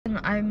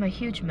I'm a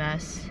huge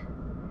mess.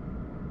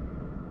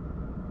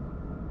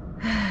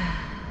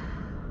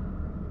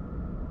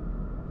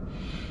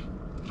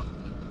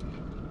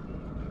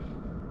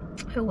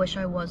 I wish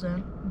I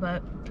wasn't,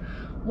 but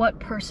what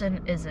person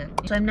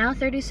isn't? So I'm now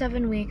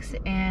 37 weeks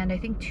and I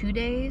think 2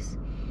 days,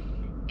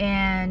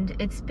 and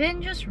it's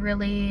been just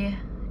really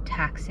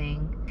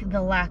taxing.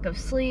 The lack of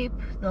sleep,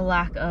 the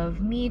lack of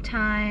me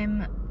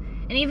time,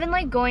 and even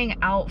like going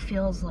out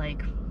feels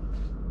like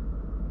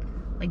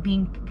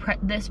being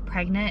this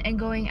pregnant and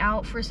going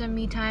out for some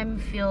me time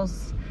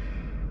feels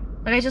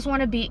like I just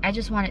want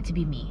it to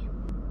be me.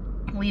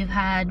 We've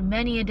had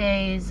many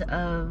days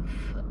of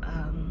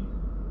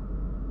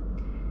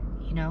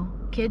you know,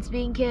 kids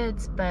being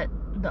kids, but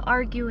the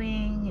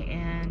arguing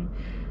and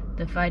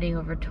the fighting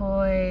over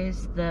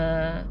toys,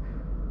 the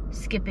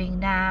skipping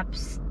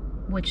naps,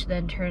 which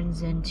then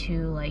turns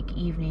into like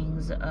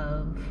evenings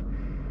of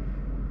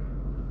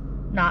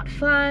not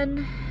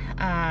fun,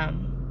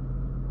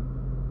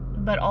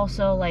 but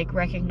also like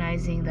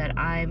recognizing that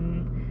I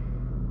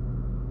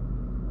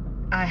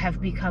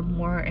have become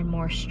more and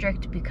more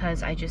strict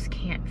because I just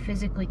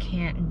physically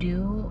can't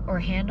do or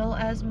handle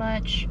as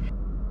much.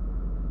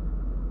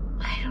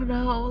 I don't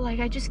know, like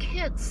I just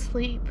can't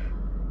sleep,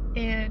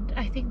 and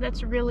I think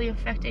that's really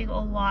affecting a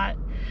lot.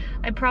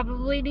 I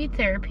probably need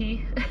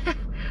therapy.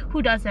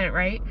 Who doesn't,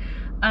 right?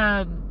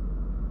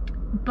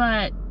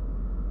 But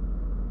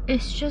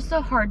it's just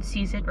a hard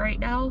season right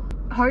now.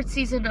 Hard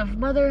season of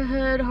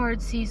motherhood, hard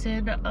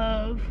season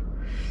of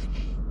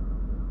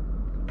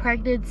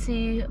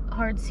pregnancy,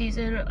 hard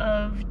season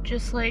of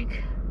just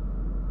like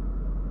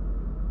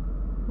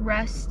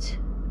rest,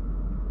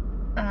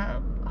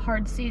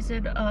 hard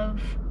season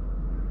of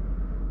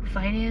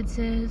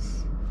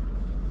finances,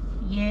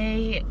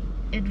 yay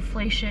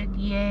inflation,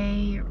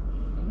 yay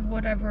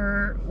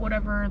whatever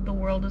the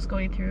world is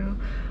going through.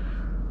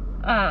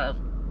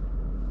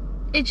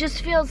 It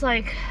just feels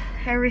like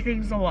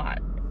everything's a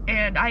lot,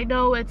 and I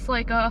know it's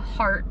like a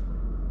heart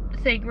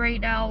thing right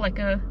now, like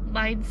a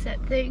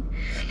mindset thing,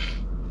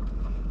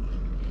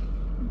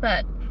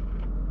 but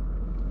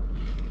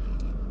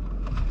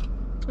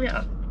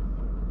yeah.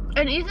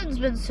 And Ethan's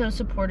been so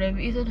supportive.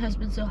 Ethan has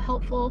been so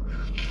helpful.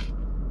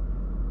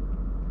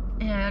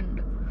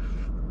 And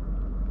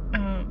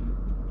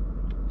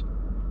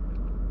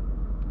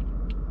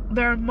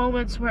there are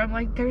moments where I'm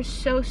like,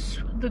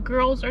 the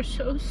girls are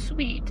so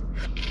sweet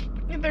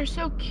and they're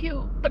so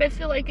cute, but I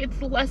feel like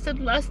it's less and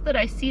less that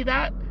I see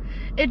that,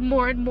 and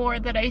more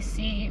that I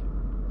see,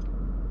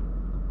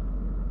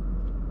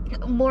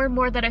 more and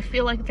more that I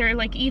feel like they're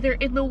like either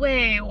in the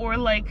way or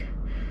like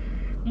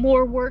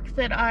more work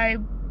that I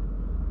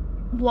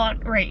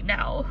want right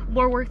now,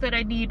 more work that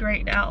I need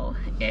right now.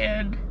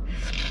 And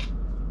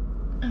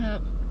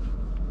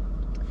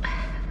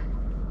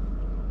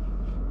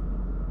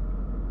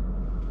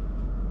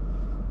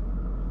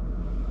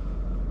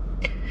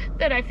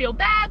then I feel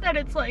bad that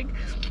it's like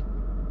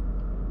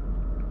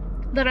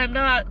that I'm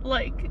not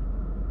like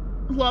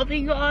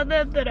loving on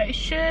them that I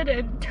should,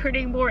 and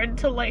turning more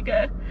into like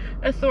a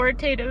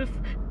authoritative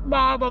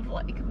mom of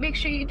like, make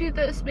sure you do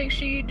this, make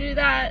sure you do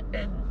that,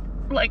 and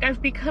like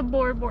I've become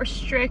more and more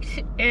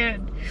strict,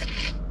 and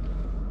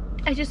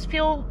I just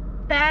feel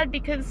bad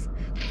because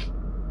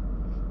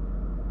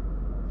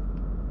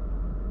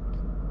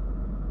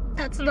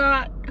that's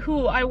not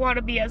who I want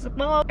to be as a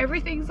mom.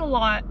 Everything's a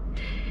lot,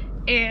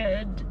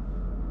 and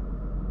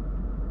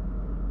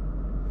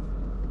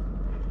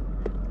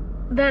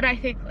then I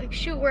think like,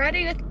 shoot, we're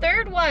adding a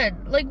third one.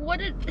 Like, what?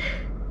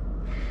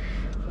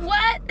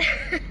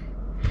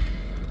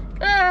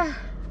 I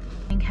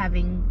think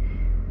having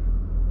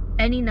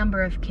any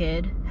number of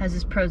kid has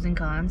its pros and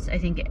cons. I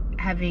think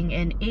having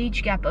an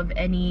age gap of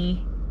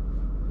any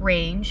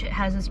range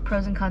has its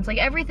pros and cons. Like,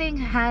 everything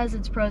has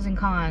its pros and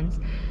cons,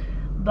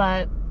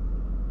 but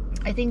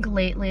I think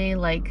lately,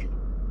 like,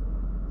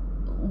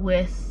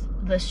 with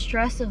the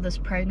stress of this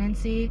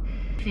pregnancy,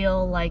 I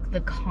feel like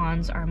the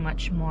cons are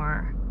much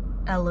more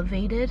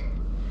elevated.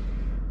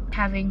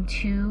 Having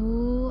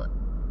two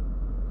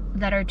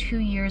that are 2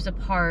 years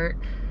apart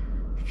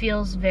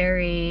feels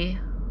very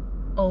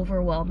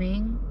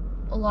overwhelming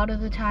a lot of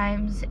the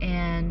times,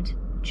 and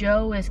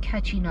Joe is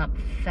catching up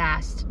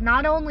fast,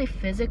 not only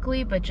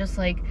physically but just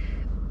like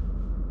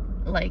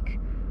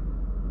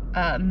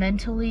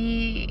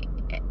mentally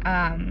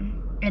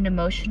and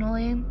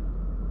emotionally.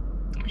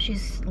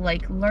 She's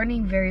like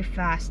learning very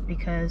fast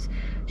because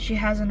she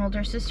has an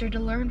older sister to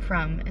learn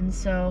from, and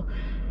so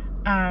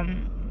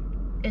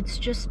it's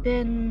just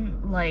been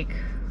like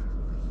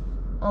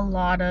a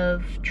lot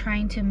of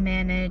trying to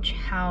manage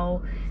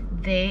how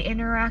they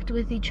interact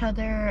with each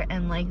other,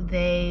 and like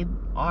they're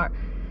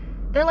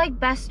like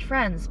best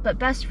friends, but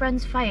best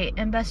friends fight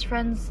and best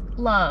friends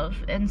love,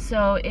 and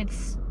so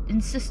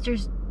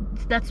sisters,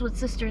 that's what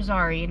sisters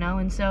are, you know.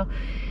 And so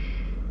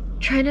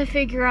trying to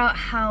figure out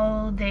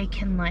how they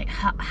can like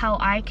how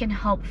I can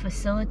help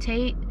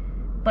facilitate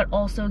but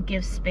also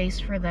give space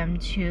for them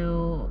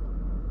to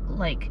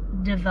like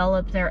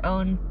develop their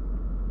own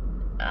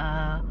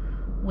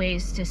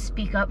ways to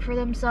speak up for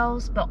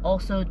themselves, but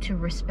also to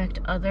respect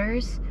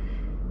others,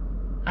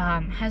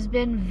 has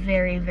been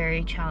very,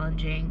 very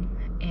challenging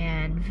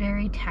and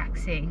very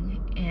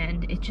taxing.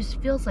 And it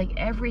just feels like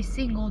every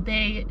single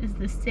day is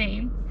the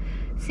same,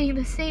 saying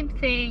the same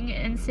thing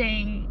and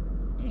saying,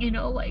 you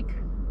know, like,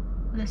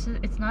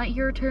 it's not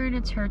your turn,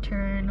 it's her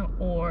turn,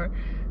 or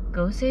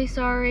go say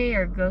sorry,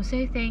 or go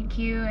say thank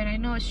you. And I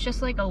know it's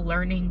just like a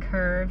learning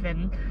curve,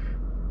 and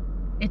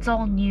it's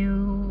all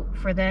new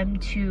for them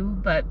too,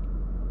 but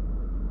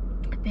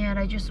man,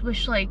 I just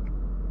wish, like,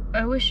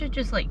 I wish it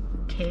just, like,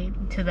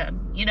 came to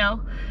them, you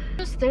know?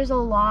 Just, there's a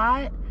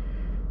lot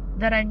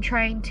that I'm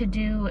trying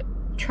to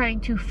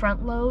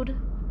front load,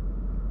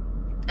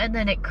 and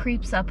then it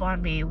creeps up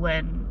on me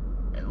when,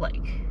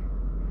 like,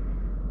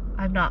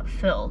 I'm not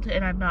filled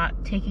and I'm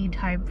not taking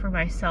time for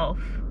myself.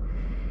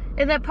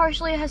 And that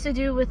partially has to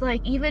do with,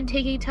 like, even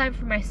taking time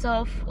for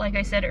myself, like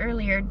I said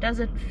earlier,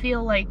 doesn't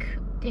feel like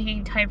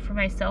taking time for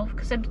myself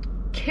because I'm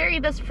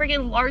carrying this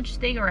friggin' large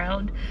thing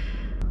around.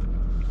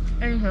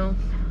 Anywho,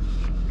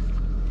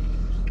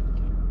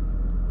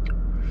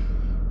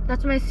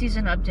 that's my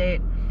season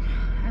update.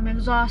 I'm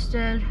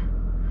exhausted.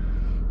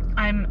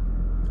 I'm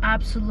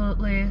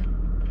absolutely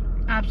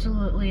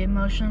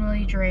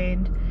emotionally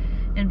drained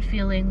and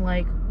feeling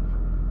like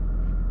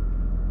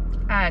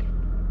at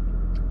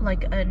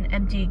like an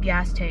empty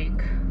gas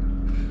tank.